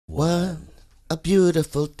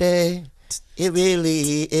beautiful day. It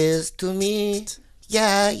really is to me.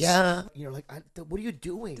 Yeah, yeah. You're like, what are you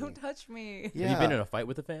doing? Don't touch me. Yeah. Have you been in a fight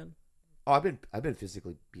with a fan? Oh, I've been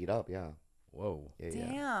physically beat up. Yeah. Whoa. Yeah.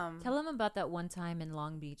 Damn. Tell him about that one time in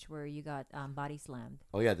Long Beach where you got body slammed.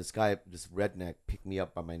 Oh yeah, this redneck, picked me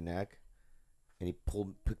up by my neck, and he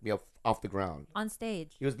picked me up off the ground. On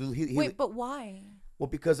stage. Wait, but why? Well,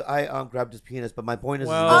 because I grabbed his penis. But my point is,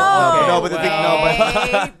 Well,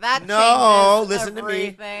 that no, changes listen to me.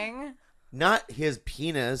 everything. Not his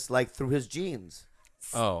penis, like through his jeans.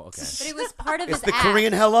 Oh, okay. But it was part of It's his the act.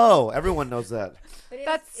 Korean hello. Everyone knows that.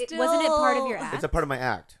 But wasn't it still- part of your act? It's a part of my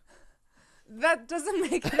act. That doesn't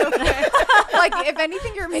make it okay. Like, if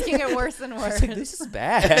anything, you're making it worse and worse. This is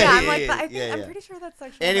bad. Yeah, I'm like, Yeah, I think, yeah. I'm pretty sure that's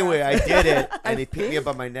sexual. Anyway, I harassment. did it, and he picked me up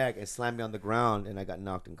by my neck and slammed me on the ground, and I got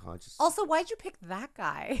knocked unconscious. Also, why'd you pick that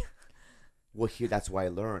guy? Well, that's why I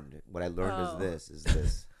learned. What I learned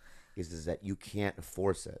is that you can't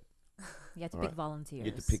force it. You have to All pick right. volunteers.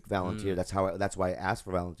 You have to pick volunteers. That's why I ask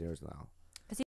for volunteers now.